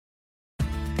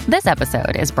This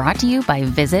episode is brought to you by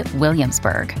Visit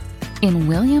Williamsburg. In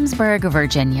Williamsburg,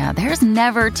 Virginia, there's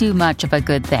never too much of a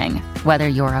good thing. Whether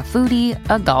you're a foodie,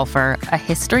 a golfer, a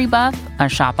history buff, a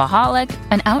shopaholic,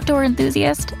 an outdoor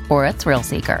enthusiast, or a thrill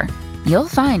seeker, you'll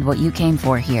find what you came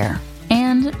for here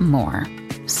and more.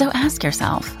 So ask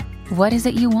yourself, what is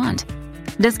it you want?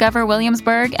 Discover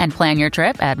Williamsburg and plan your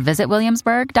trip at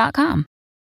visitwilliamsburg.com.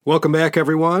 Welcome back,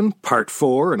 everyone. Part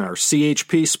 4 in our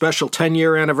CHP special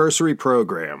 10-year anniversary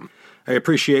program. I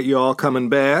appreciate you all coming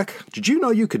back. Did you know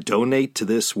you could donate to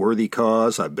this worthy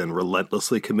cause I've been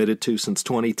relentlessly committed to since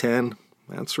 2010?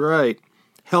 That's right.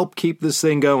 Help keep this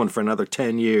thing going for another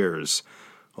 10 years.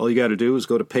 All you got to do is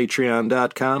go to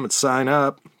patreon.com and sign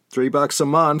up. $3 a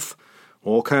month.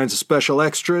 All kinds of special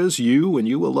extras you and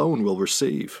you alone will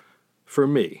receive.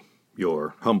 From me,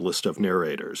 your humblest of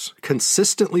narrators,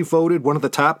 consistently voted one of the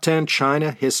top 10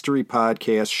 China history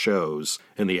podcast shows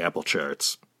in the Apple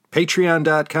charts.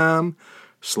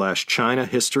 Patreon.com/China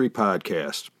History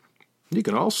Podcast. You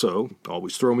can also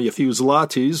always throw me a few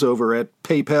zlotys over at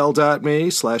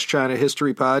paypal.me/China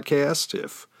History Podcast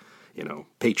if,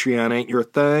 Patreon ain't your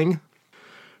thing.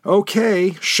 Okay,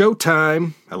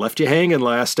 showtime. I left you hanging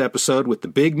last episode with the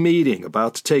big meeting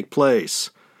about to take place.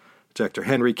 Dr.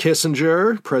 Henry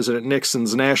Kissinger, President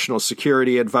Nixon's national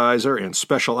security advisor and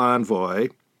special envoy,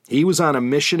 he was on a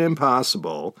mission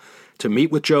impossible to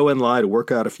meet with Zhou Enlai to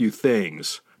work out a few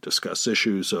things, discuss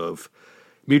issues of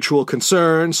mutual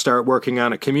concern, start working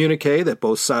on a communique that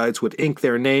both sides would ink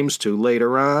their names to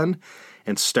later on,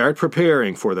 and start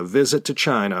preparing for the visit to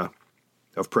China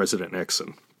of President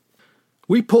Nixon.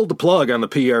 We pulled the plug on the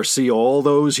PRC all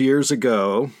those years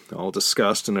ago, all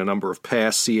discussed in a number of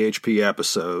past CHP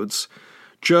episodes.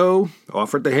 Zhou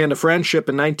offered the hand of friendship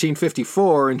in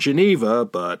 1954 in Geneva,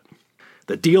 but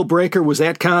the deal breaker was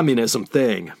that communism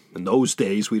thing. In those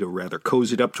days, we'd have rather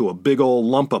cozied up to a big old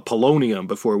lump of polonium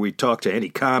before we'd talk to any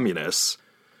communists.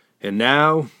 And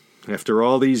now, after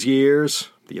all these years,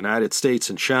 the United States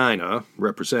and China,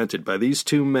 represented by these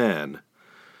two men,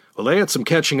 well, they had some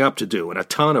catching up to do and a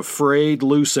ton of frayed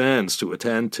loose ends to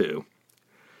attend to.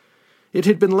 It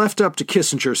had been left up to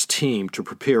Kissinger's team to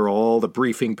prepare all the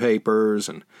briefing papers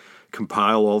and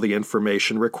compile all the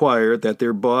information required that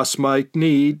their boss might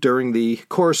need during the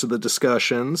course of the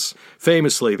discussions.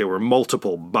 Famously, there were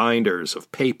multiple binders of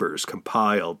papers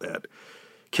compiled that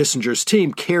Kissinger's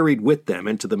team carried with them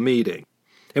into the meeting.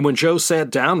 And when Zhou sat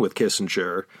down with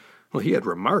Kissinger, well, he had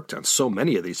remarked on so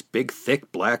many of these big,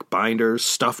 thick black binders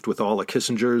stuffed with all of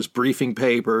Kissinger's briefing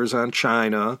papers on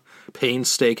China,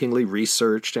 painstakingly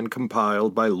researched and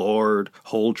compiled by Lord,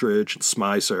 Holdridge, and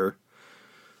Smyser.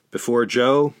 Before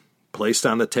Zhou, placed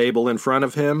on the table in front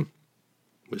of him,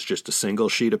 was just a single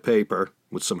sheet of paper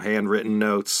with some handwritten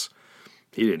notes.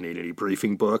 He didn't need any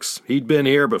briefing books. He'd been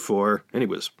here before, and he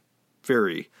was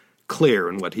very clear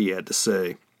in what he had to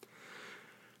say.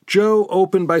 Zhou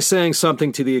opened by saying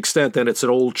something to the extent that it's an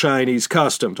old Chinese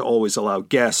custom to always allow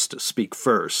guests to speak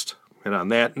first. And on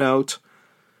that note,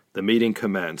 the meeting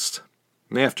commenced.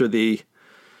 And after the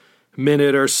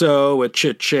minute or so of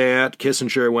chit-chat,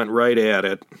 Kissinger went right at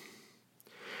it.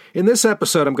 In this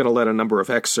episode, I'm going to let a number of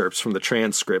excerpts from the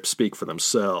transcript speak for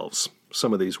themselves.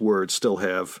 Some of these words still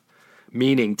have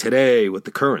meaning today with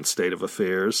the current state of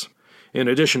affairs. In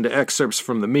addition to excerpts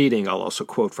from the meeting, I'll also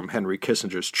quote from Henry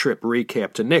Kissinger's trip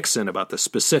recap to Nixon about the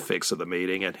specifics of the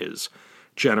meeting and his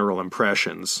general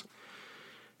impressions.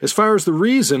 As far as the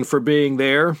reason for being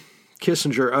there,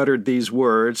 Kissinger uttered these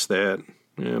words that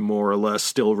more or less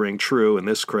still ring true in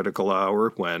this critical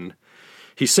hour when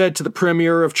he said to the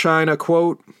Premier of China,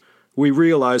 quote, "We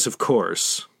realize, of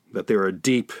course, that there are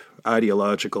deep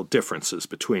ideological differences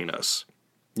between us.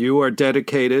 You are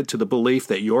dedicated to the belief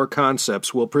that your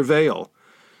concepts will prevail.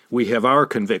 We have our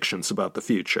convictions about the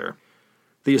future.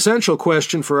 The essential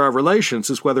question for our relations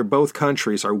is whether both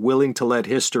countries are willing to let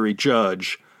history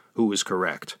judge who is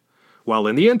correct, while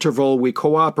in the interval we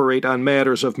cooperate on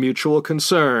matters of mutual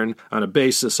concern on a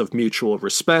basis of mutual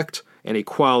respect and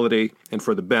equality and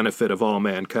for the benefit of all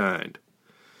mankind.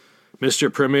 Mr.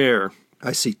 Premier,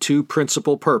 I see two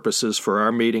principal purposes for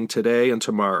our meeting today and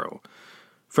tomorrow.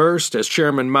 First, as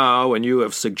Chairman Mao and you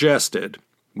have suggested,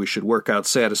 we should work out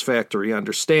satisfactory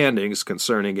understandings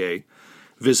concerning a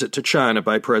visit to China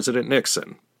by President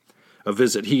Nixon, a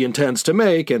visit he intends to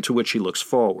make and to which he looks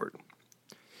forward.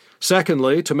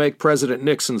 Secondly, to make President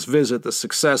Nixon's visit the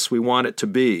success we want it to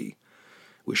be,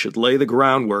 we should lay the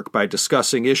groundwork by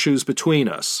discussing issues between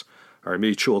us, our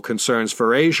mutual concerns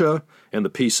for Asia and the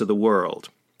peace of the world."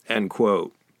 End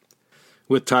quote.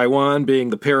 With Taiwan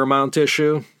being the paramount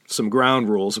issue, some ground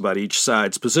rules about each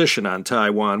side's position on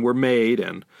Taiwan were made,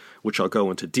 and which I'll go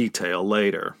into detail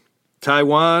later.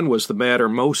 Taiwan was the matter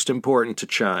most important to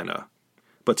China,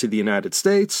 but to the United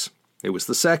States, it was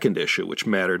the second issue which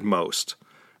mattered most,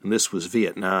 and this was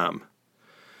Vietnam.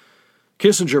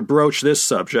 Kissinger broached this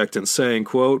subject in saying,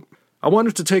 quote, "I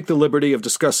wanted to take the liberty of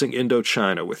discussing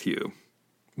Indochina with you.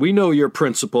 We know your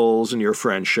principles and your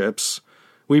friendships.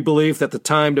 We believe that the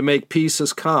time to make peace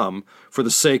has come for the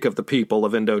sake of the people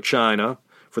of Indochina,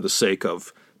 for the sake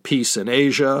of peace in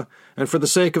Asia, and for the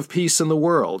sake of peace in the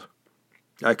world.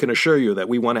 I can assure you that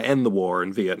we want to end the war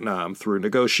in Vietnam through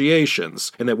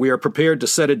negotiations, and that we are prepared to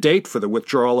set a date for the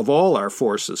withdrawal of all our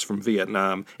forces from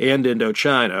Vietnam and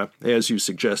Indochina, as you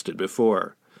suggested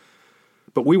before.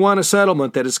 But we want a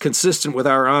settlement that is consistent with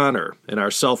our honor and our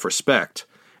self-respect,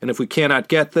 and if we cannot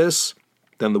get this,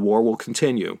 then the war will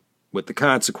continue, with the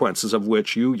consequences of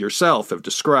which you yourself have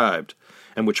described,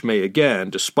 and which may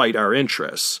again, despite our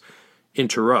interests,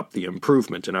 interrupt the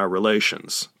improvement in our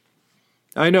relations.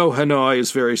 I know Hanoi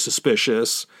is very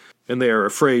suspicious, and they are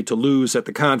afraid to lose at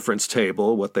the conference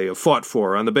table what they have fought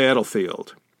for on the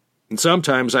battlefield. And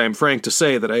sometimes I am frank to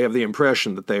say that I have the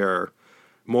impression that they are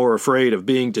more afraid of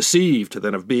being deceived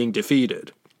than of being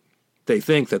defeated. They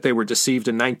think that they were deceived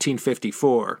in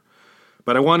 1954.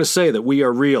 But I want to say that we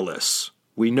are realists.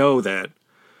 We know that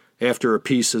after a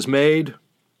peace is made,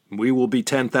 we will be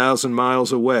 10,000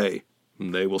 miles away,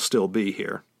 and they will still be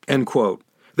here." End quote.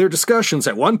 Their discussions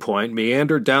at one point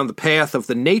meandered down the path of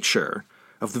the nature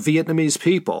of the Vietnamese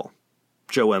people.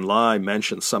 Zhou Enlai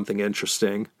mentions something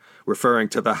interesting, referring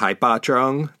to the Hai Ba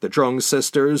Trung, the Trung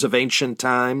sisters of ancient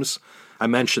times. I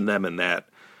mentioned them in that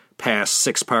past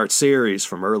 6-part series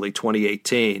from early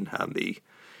 2018 on the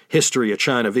history of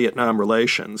China-Vietnam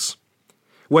relations.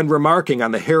 When remarking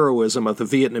on the heroism of the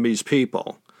Vietnamese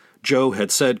people, Zhou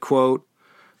had said, quote,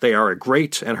 "They are a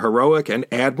great and heroic and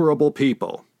admirable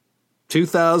people.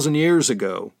 2,000 years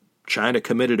ago, China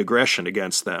committed aggression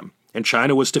against them, and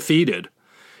China was defeated.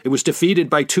 It was defeated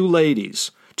by 2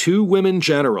 ladies, 2 women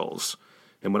generals.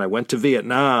 And when I went to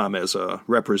Vietnam as a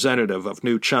representative of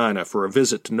New China for a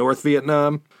visit to North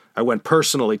Vietnam, I went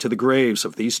personally to the graves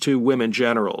of these 2 women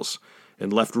generals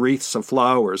and left wreaths of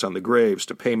flowers on the graves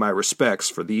to pay my respects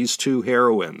for these 2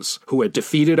 heroines who had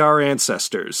defeated our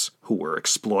ancestors, who were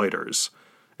exploiters."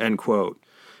 End quote.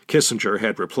 Kissinger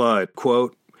had replied,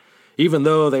 quote, "Even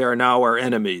though they are now our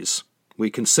enemies, we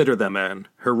consider them an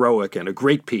heroic and a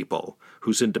great people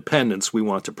whose independence we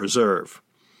want to preserve.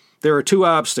 There are 2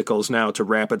 obstacles now to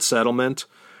rapid settlement.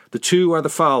 The 2 are the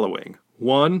following.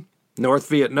 1, North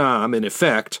Vietnam, in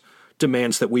effect,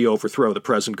 demands that we overthrow the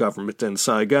present government in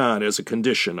Saigon as a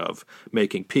condition of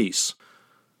making peace.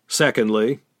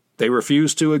 Secondly, they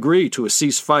refuse to agree to a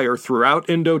ceasefire throughout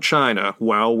Indochina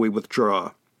while we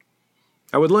withdraw.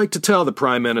 I would like to tell the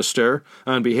Prime Minister,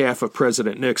 on behalf of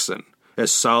President Nixon,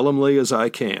 as solemnly as I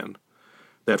can,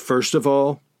 that first of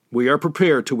all, we are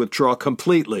prepared to withdraw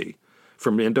completely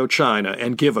from Indochina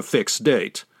and give a fixed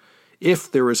date, if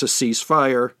there is a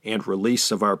ceasefire and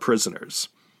release of our prisoners.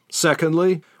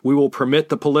 Secondly, we will permit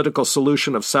the political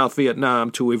solution of South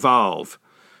Vietnam to evolve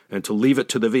and to leave it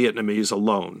to the Vietnamese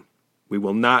alone. We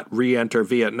will not re-enter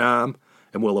Vietnam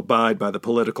and will abide by the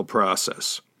political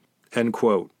process." End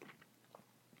quote.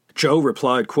 Zhou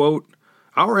replied, quote,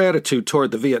 "Our attitude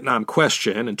toward the Vietnam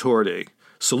question and toward a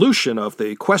solution of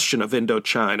the question of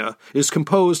Indochina is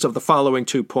composed of the following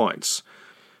 2 points.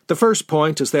 The first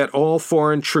point is that all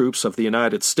foreign troops of the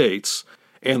United States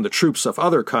and the troops of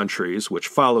other countries which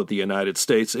followed the United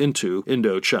States into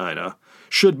Indochina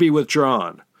should be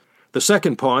withdrawn. The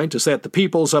second point is that the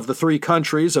peoples of the 3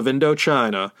 countries of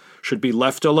Indochina should be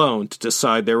left alone to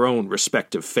decide their own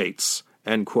respective fates."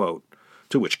 End quote.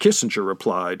 To which Kissinger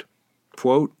replied,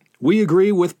 quote, "We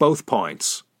agree with both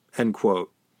points." End quote.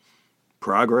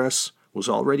 Progress was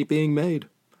already being made.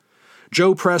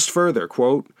 Zhou pressed further,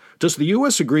 quote, "Does the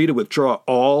U.S. agree to withdraw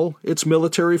all its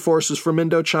military forces from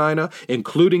Indochina,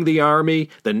 including the Army,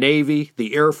 the Navy,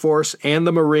 the Air Force, and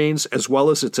the Marines, as well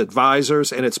as its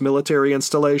advisors and its military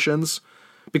installations?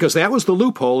 Because that was the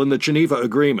loophole in the Geneva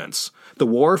Agreements. The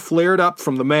war flared up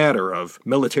from the matter of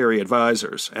military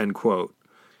advisors." End quote.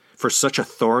 For such a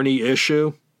thorny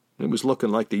issue, it was looking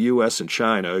like the U.S. and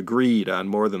China agreed on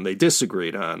more than they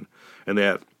disagreed on, and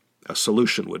that a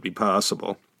solution would be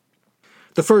possible.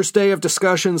 The first day of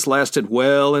discussions lasted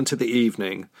well into the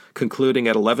evening, concluding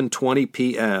at 11:20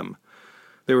 p.m.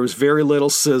 There was very little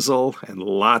sizzle and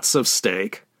lots of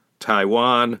steak.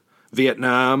 Taiwan,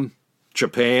 Vietnam,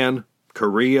 Japan,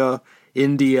 Korea,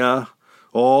 India,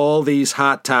 all these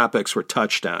hot topics were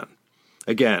touched on.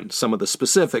 Again, some of the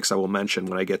specifics I will mention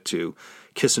when I get to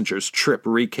Kissinger's trip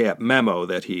recap memo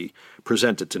that he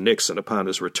presented to Nixon upon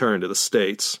his return to the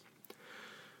States.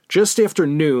 Just after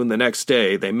noon the next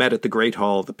day, they met at the Great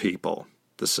Hall of the People.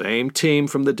 The same team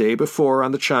from the day before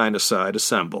on the China side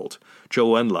assembled: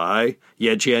 Zhou Enlai,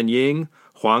 Ye Jianying,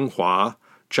 Huang Hua,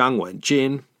 Zhang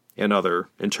Wenjin, and other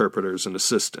interpreters and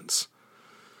assistants.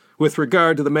 With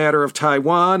regard to the matter of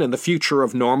Taiwan and the future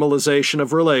of normalization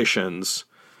of relations,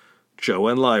 Zhou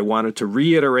Enlai wanted to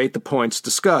reiterate the points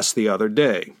discussed the other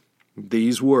day.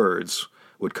 These words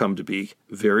would come to be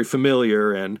very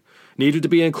familiar and needed to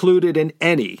be included in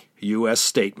any U.S.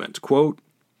 statement. Quote,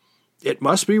 "It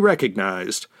must be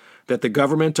recognized that the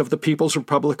government of the People's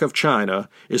Republic of China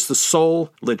is the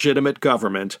sole legitimate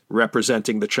government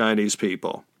representing the Chinese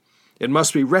people. It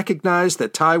must be recognized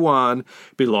that Taiwan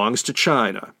belongs to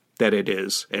China, that it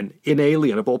is an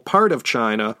inalienable part of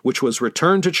China which was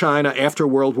returned to China after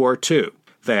World War II,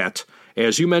 that,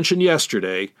 as you mentioned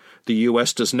yesterday, the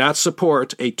U.S. does not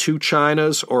support a two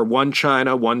Chinas or one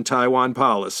China, one Taiwan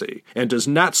policy, and does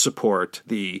not support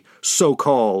the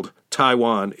so-called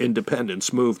Taiwan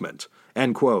independence movement."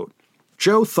 End quote.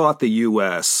 Zhou thought the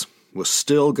U.S. was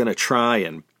still going to try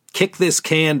and kick this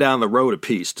can down the road a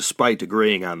piece despite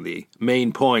agreeing on the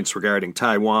main points regarding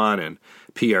Taiwan and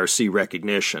PRC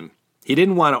recognition. He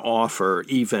didn't want to offer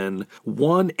even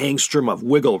one angstrom of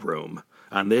wiggle room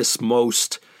on this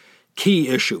most key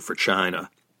issue for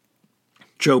China.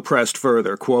 Zhou pressed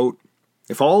further, quote,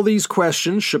 "If all these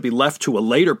questions should be left to a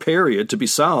later period to be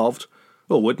solved,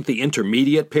 well, wouldn't the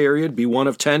intermediate period be one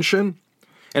of tension?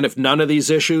 And if none of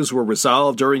these issues were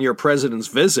resolved during your president's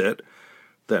visit,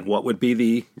 then what would be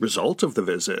the result of the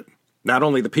visit? Not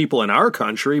only the people in our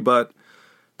country, but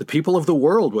the people of the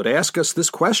world would ask us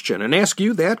this question and ask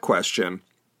you that question.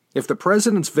 If the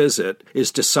president's visit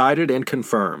is decided and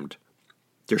confirmed,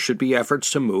 there should be efforts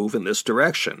to move in this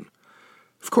direction.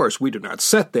 Of course, we do not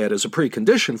set that as a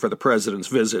precondition for the president's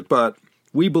visit, but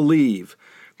we believe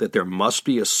that there must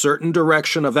be a certain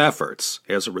direction of efforts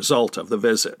as a result of the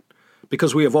visit,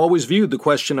 because we have always viewed the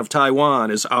question of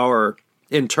Taiwan as our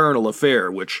internal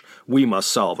affair, which we must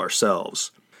solve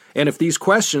ourselves. And if these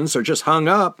questions are just hung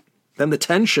up, then the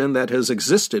tension that has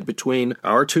existed between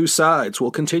our two sides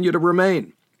will continue to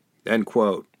remain." End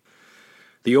quote.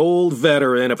 The old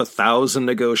veteran of 1,000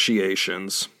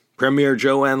 negotiations, Premier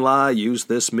Zhou Enlai used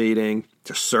this meeting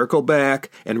to circle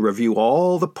back and review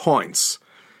all the points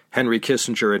Henry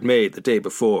Kissinger had made the day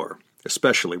before,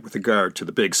 especially with regard to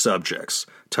the big subjects: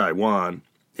 Taiwan,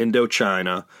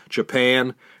 Indochina,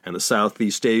 Japan, and the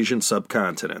Southeast Asian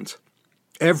subcontinent.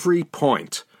 Every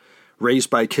point raised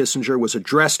by Kissinger was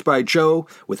addressed by Zhou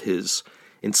with his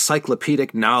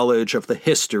encyclopedic knowledge of the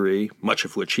history, much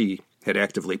of which he had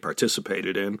actively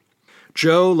participated in.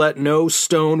 Zhou let no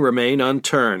stone remain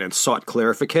unturned and sought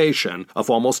clarification of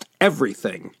almost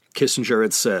everything Kissinger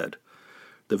had said.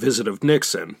 The visit of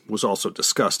Nixon was also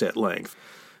discussed at length.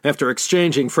 After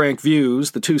exchanging frank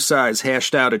views, the two sides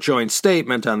hashed out a joint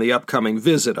statement on the upcoming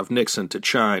visit of Nixon to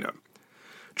China.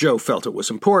 Zhou felt it was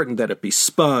important that it be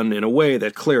spun in a way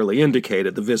that clearly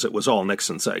indicated the visit was all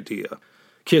Nixon's idea.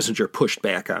 Kissinger pushed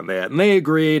back on that, and they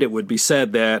agreed it would be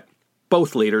said that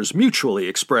both leaders mutually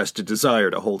expressed a desire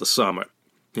to hold a summit.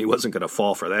 He wasn't going to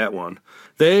fall for that one.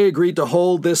 They agreed to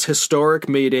hold this historic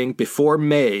meeting before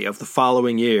May of the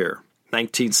following year,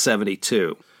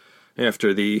 1972.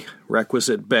 After the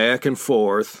requisite back and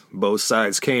forth, both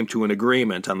sides came to an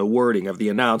agreement on the wording of the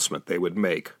announcement they would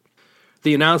make.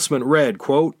 The announcement read,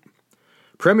 quote,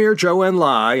 "Premier Zhou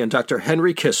Enlai and Dr.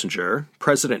 Henry Kissinger,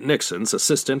 President Nixon's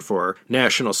Assistant for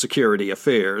National Security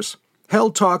Affairs,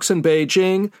 held talks in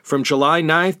Beijing from July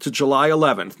 9th to July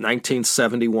 11th,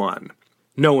 1971.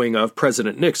 Knowing of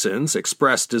President Nixon's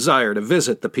expressed desire to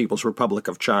visit the People's Republic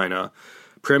of China,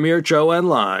 Premier Zhou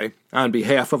Enlai, on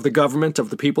behalf of the government of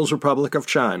the People's Republic of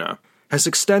China, has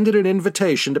extended an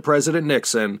invitation to President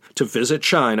Nixon to visit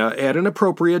China at an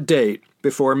appropriate date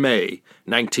before May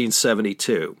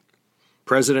 1972.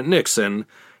 President Nixon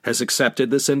has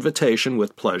accepted this invitation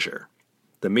with pleasure.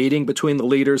 The meeting between the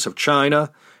leaders of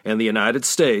China and the United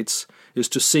States is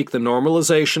to seek the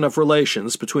normalization of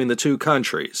relations between the two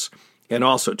countries, and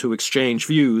also to exchange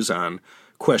views on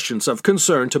questions of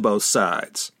concern to both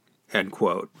sides." End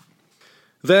quote.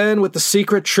 Then, with the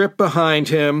secret trip behind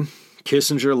him,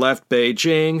 Kissinger left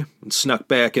Beijing and snuck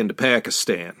back into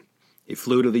Pakistan. He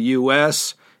flew to the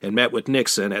U.S. and met with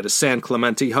Nixon at his San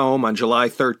Clemente home on July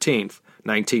 13th,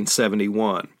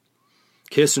 1971.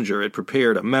 Kissinger had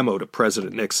prepared a memo to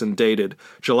President Nixon dated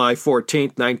July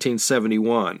 14,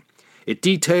 1971. It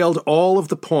detailed all of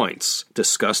the points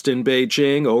discussed in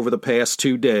Beijing over the past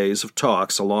 2 days of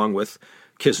talks, along with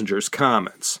Kissinger's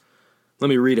comments. Let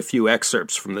me read a few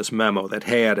excerpts from this memo that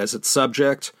had as its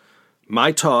subject,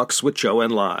 "My talks with Zhou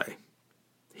Enlai."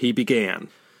 He began,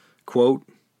 Quote,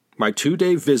 "My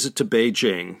 2-day visit to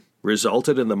Beijing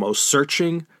resulted in the most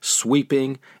searching,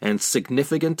 sweeping, and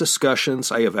significant discussions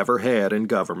I have ever had in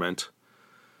government.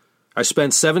 I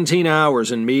spent 17 hours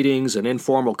in meetings and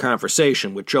informal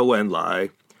conversation with Zhou Enlai,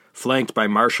 flanked by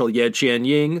Marshal Ye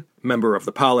Jianying, member of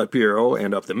the Politburo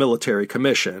and of the Military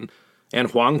Commission,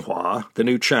 and Huang Hua, the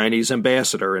new Chinese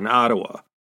ambassador in Ottawa.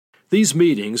 These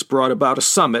meetings brought about a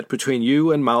summit between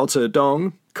you and Mao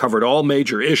Zedong, covered all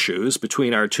major issues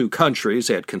between our two countries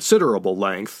at considerable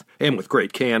length and with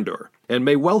great candor, and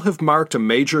may well have marked a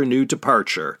major new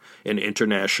departure in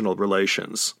international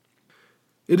relations.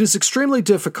 It is extremely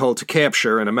difficult to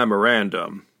capture in a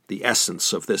memorandum the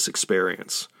essence of this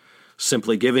experience.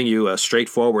 Simply giving you a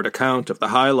straightforward account of the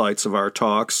highlights of our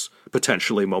talks,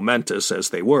 potentially momentous as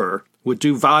they were, would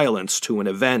do violence to an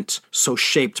event so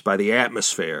shaped by the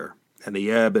atmosphere and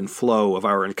the ebb and flow of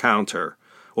our encounter,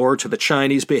 or to the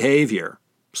Chinese behavior,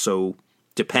 so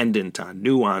dependent on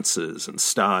nuances and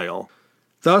style.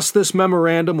 Thus, this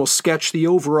memorandum will sketch the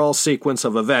overall sequence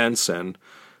of events and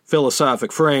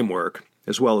philosophic framework,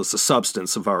 as well as the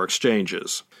substance of our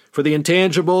exchanges. For the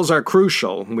intangibles are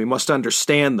crucial, and we must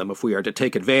understand them if we are to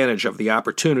take advantage of the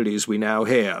opportunities we now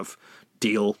have,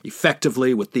 deal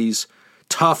effectively with these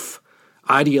tough,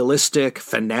 idealistic,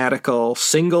 fanatical,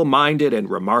 single-minded, and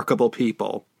remarkable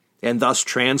people, and thus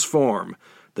transform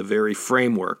the very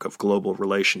framework of global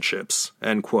relationships."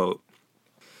 End quote.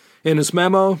 In his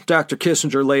memo, Dr.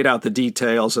 Kissinger laid out the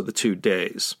details of the 2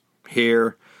 days.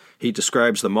 Here, he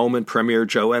describes the moment Premier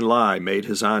Zhou Enlai made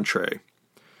his entree.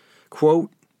 Quote,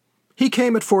 "He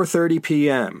came at 4:30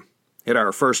 p.m. At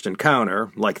our first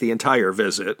encounter, like the entire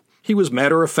visit, he was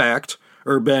matter-of-fact,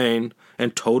 urbane,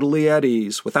 and totally at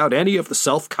ease, without any of the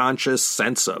self-conscious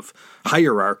sense of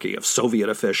hierarchy of Soviet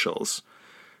officials.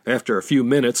 After a few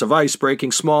minutes of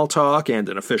ice-breaking small talk and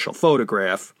an official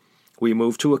photograph, we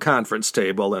moved to a conference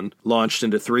table and launched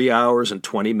into 3 hours and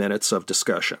 20 minutes of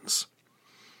discussions.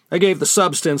 I gave the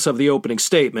substance of the opening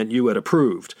statement you had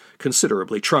approved,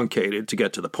 considerably truncated to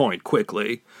get to the point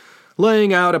quickly,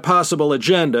 laying out a possible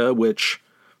agenda which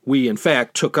we in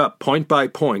fact took up point by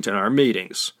point in our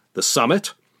meetings: the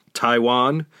summit,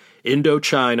 Taiwan,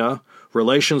 Indochina,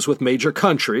 relations with major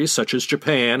countries such as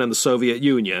Japan and the Soviet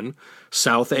Union,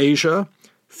 South Asia,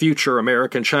 future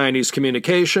American-Chinese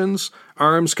communications,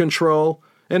 arms control,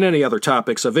 and any other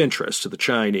topics of interest to the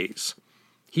Chinese.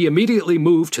 He immediately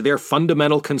moved to their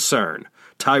fundamental concern,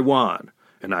 Taiwan,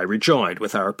 and I rejoined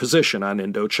with our position on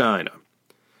Indochina.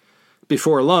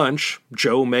 Before lunch,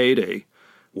 Zhou made a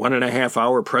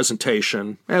 1.5-hour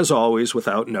presentation, as always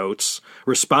without notes,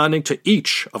 responding to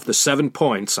each of the 7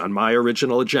 points on my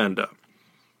original agenda.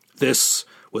 This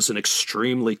was an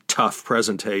extremely tough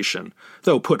presentation,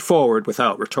 though put forward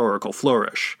without rhetorical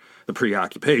flourish. The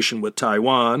preoccupation with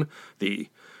Taiwan, the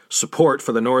support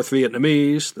for the North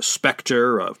Vietnamese, the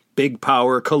specter of big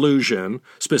power collusion,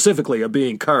 specifically of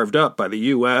being carved up by the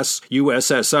U.S.,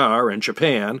 USSR, and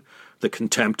Japan, the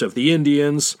contempt of the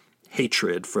Indians,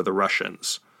 hatred for the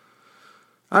Russians.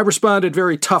 I responded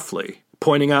very toughly,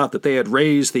 pointing out that they had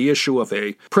raised the issue of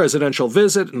a presidential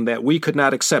visit and that we could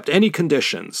not accept any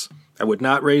conditions. I would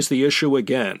not raise the issue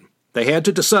again. They had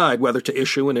to decide whether to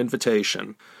issue an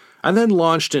invitation. I then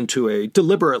launched into a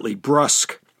deliberately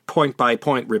brusque,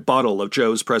 point-by-point rebuttal of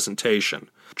Zhou's presentation.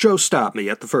 Zhou stopped me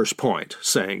at the first point,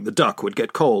 saying the duck would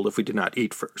get cold if we did not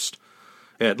eat first.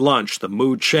 At lunch, the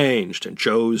mood changed and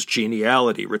Zhou's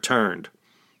geniality returned.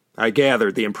 I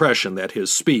gathered the impression that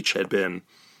his speech had been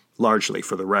largely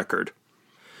for the record.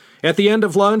 At the end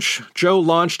of lunch, Zhou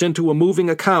launched into a moving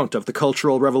account of the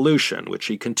Cultural Revolution, which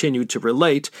he continued to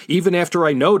relate even after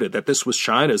I noted that this was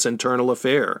China's internal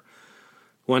affair.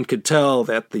 One could tell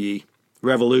that the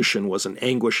revolution was an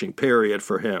anguishing period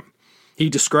for him. He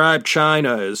described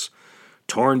China as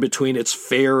torn between its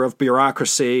fear of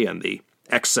bureaucracy and the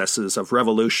excesses of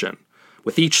revolution,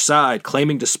 with each side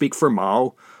claiming to speak for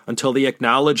Mao until the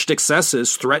acknowledged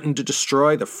excesses threatened to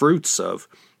destroy the fruits of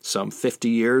some 50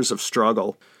 years of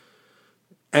struggle.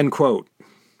 End quote.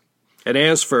 And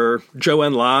as for Zhou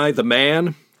Enlai, the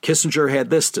man, Kissinger had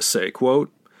this to say, quote,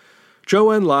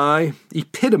 "Zhou Enlai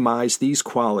epitomized these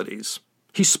qualities.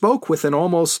 He spoke with an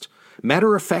almost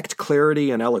matter-of-fact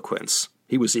clarity and eloquence.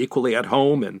 He was equally at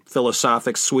home in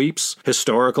philosophic sweeps,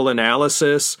 historical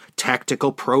analysis,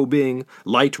 tactical probing,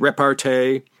 light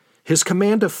repartee. His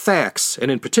command of facts,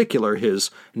 and in particular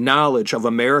his knowledge of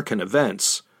American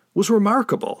events, was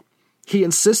remarkable. He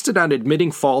insisted on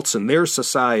admitting faults in their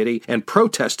society and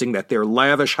protesting that their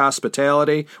lavish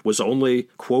hospitality was only,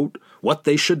 quote, what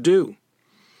they should do.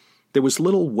 There was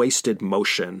little wasted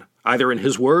motion, either in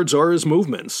his words or his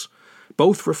movements.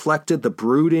 Both reflected the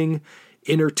brooding,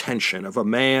 inner tension of a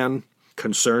man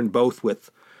concerned both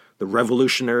with the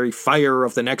revolutionary fire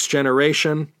of the next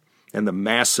generation and the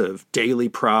massive daily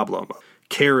problem of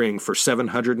caring for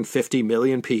 750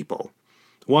 million people.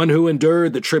 One who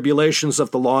endured the tribulations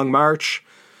of the Long March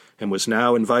and was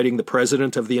now inviting the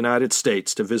President of the United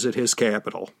States to visit his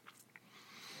capital.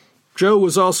 Joe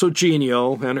was also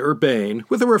genial and urbane,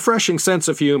 with a refreshing sense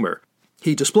of humor.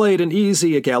 He displayed an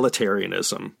easy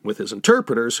egalitarianism with his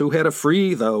interpreters, who had a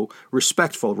free, though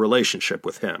respectful, relationship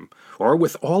with him, or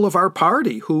with all of our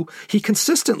party, who he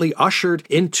consistently ushered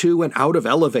into and out of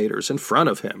elevators in front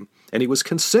of him, and he was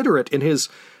considerate in his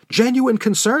genuine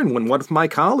concern when one of my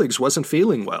colleagues wasn't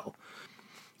feeling well.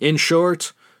 In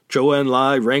short, Zhou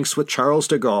Enlai ranks with Charles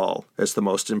de Gaulle as the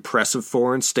most impressive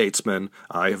foreign statesman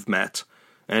I have met."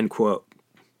 End quote.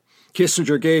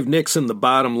 Kissinger gave Nixon the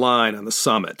bottom line on the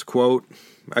summit, quote,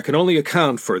 "I can only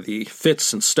account for the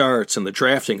fits and starts in the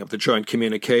drafting of the joint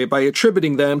communique by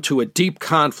attributing them to a deep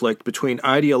conflict between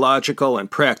ideological and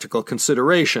practical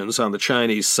considerations on the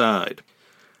Chinese side.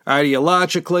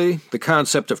 Ideologically, the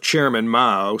concept of Chairman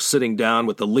Mao sitting down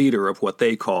with the leader of what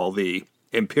they call the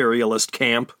imperialist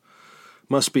camp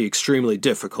must be extremely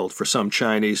difficult for some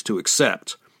Chinese to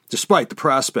accept, despite the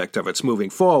prospect of its moving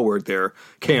forward their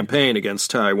campaign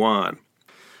against Taiwan.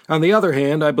 On the other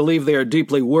hand, I believe they are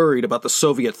deeply worried about the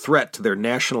Soviet threat to their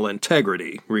national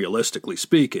integrity, realistically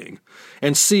speaking,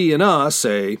 and see in us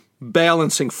a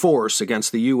balancing force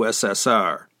against the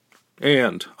USSR.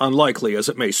 And, unlikely as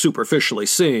it may superficially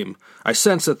seem, I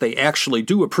sense that they actually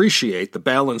do appreciate the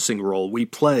balancing role we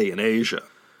play in Asia.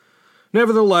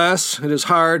 Nevertheless, it is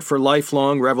hard for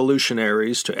lifelong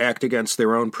revolutionaries to act against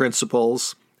their own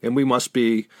principles, and we must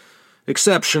be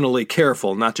exceptionally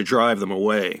careful not to drive them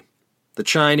away. The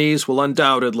Chinese will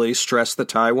undoubtedly stress the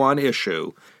Taiwan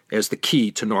issue as the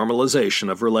key to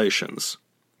normalization of relations.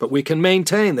 But we can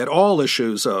maintain that all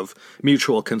issues of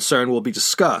mutual concern will be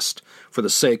discussed for the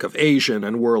sake of Asian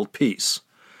and world peace.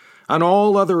 On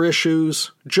all other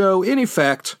issues, Joe, in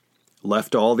effect,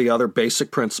 left all the other basic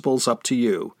principles up to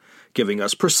you, giving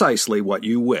us precisely what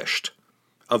you wished.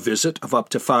 A visit of up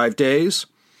to 5 days,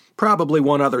 probably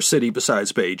one other city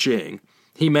besides Beijing.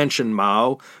 He mentioned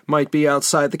Mao might be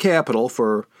outside the capital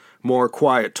for more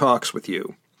quiet talks with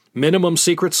you. Minimum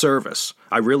Secret Service.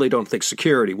 I really don't think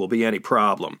security will be any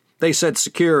problem. They said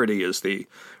security is the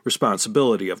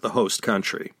responsibility of the host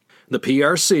country. The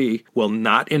PRC will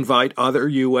not invite other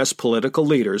U.S. political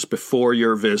leaders before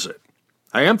your visit.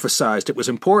 I emphasized it was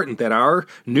important that our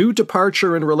new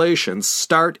departure in relations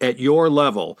start at your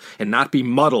level and not be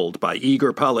muddled by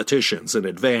eager politicians in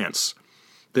advance.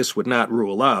 This would not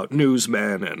rule out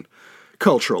newsmen and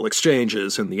cultural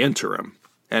exchanges in the interim."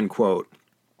 End quote.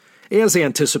 As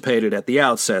anticipated at the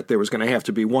outset, there was going to have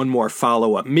to be one more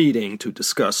follow-up meeting to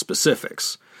discuss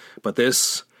specifics. But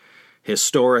this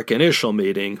historic initial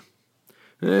meeting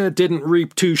didn't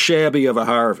reap too shabby of a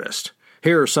harvest.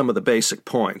 Here are some of the basic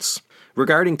points.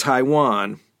 Regarding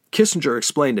Taiwan, Kissinger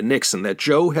explained to Nixon that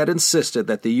Joe had insisted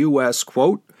that the U.S.,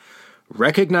 quote,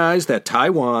 "recognize that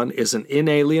Taiwan is an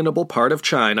inalienable part of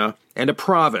China and a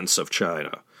province of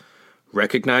China,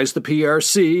 recognize the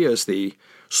PRC as the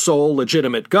sole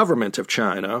legitimate government of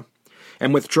China,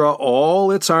 and withdraw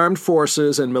all its armed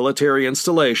forces and military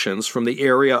installations from the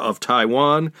area of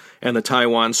Taiwan and the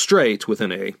Taiwan Strait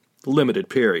within a limited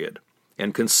period,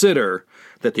 and consider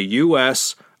that the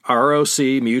U.S.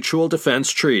 ROC Mutual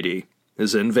Defense Treaty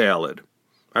is invalid."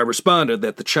 I responded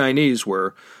that the Chinese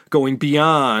were going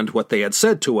beyond what they had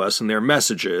said to us in their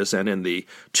messages and in the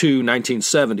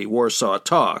 1970 Warsaw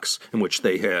talks, in which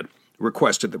they had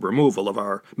requested the removal of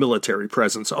our military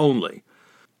presence only.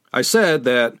 I said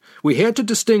that we had to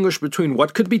distinguish between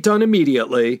what could be done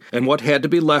immediately and what had to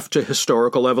be left to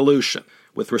historical evolution.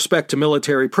 With respect to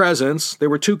military presence, there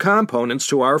were two components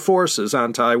to our forces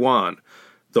on Taiwan: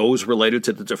 those related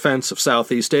to the defense of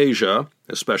Southeast Asia,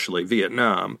 especially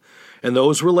Vietnam, and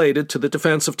those related to the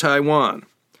defense of Taiwan.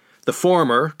 The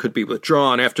former could be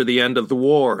withdrawn after the end of the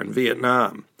war in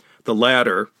Vietnam. The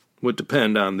latter would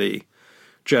depend on the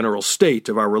general state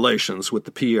of our relations with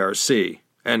the PRC.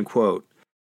 End quote.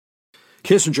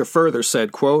 Kissinger further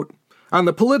said, quote, "On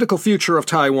the political future of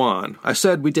Taiwan, I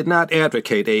said we did not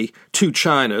advocate a two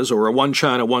Chinas or a one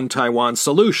China, one Taiwan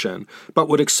solution, but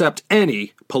would accept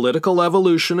any political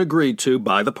evolution agreed to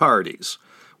by the parties.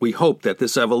 We hoped that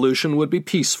this evolution would be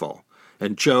peaceful,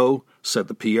 and Joe said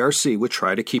the PRC would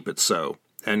try to keep it so."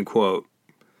 End quote.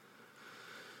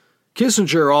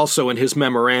 Kissinger also, in his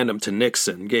memorandum to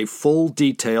Nixon, gave full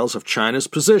details of China's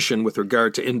position with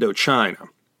regard to Indochina,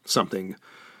 something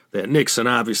that Nixon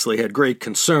obviously had great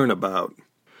concern about.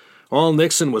 All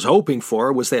Nixon was hoping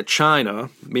for was that China,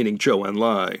 meaning Zhou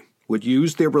Enlai, would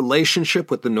use their relationship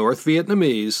with the North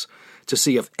Vietnamese to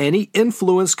see if any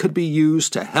influence could be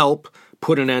used to help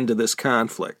put an end to this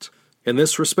conflict. In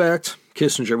this respect,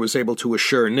 Kissinger was able to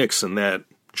assure Nixon that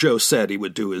Joe said he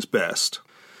would do his best.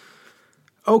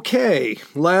 Okay,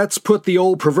 let's put the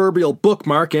old proverbial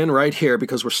bookmark in right here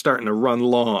because we're starting to run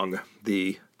long.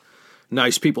 The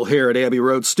nice people here at Abbey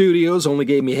Road Studios only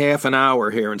gave me half an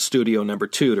hour here in studio number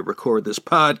 2 to record this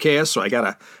podcast, so I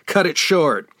gotta cut it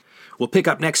short. We'll pick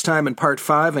up next time in part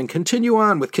 5 and continue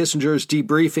on with Kissinger's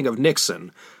debriefing of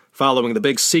Nixon following the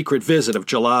big secret visit of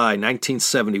July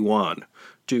 1971.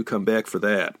 Do come back for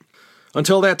that.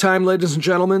 Until that time, ladies and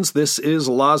gentlemen, this is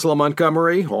Laszlo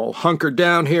Montgomery, all hunkered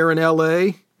down here in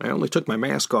L.A. I only took my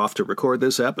mask off to record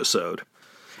this episode.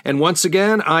 And once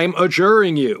again, I'm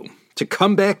adjuring you to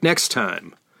come back next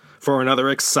time for another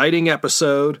exciting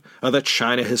episode of the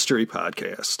China History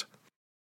Podcast.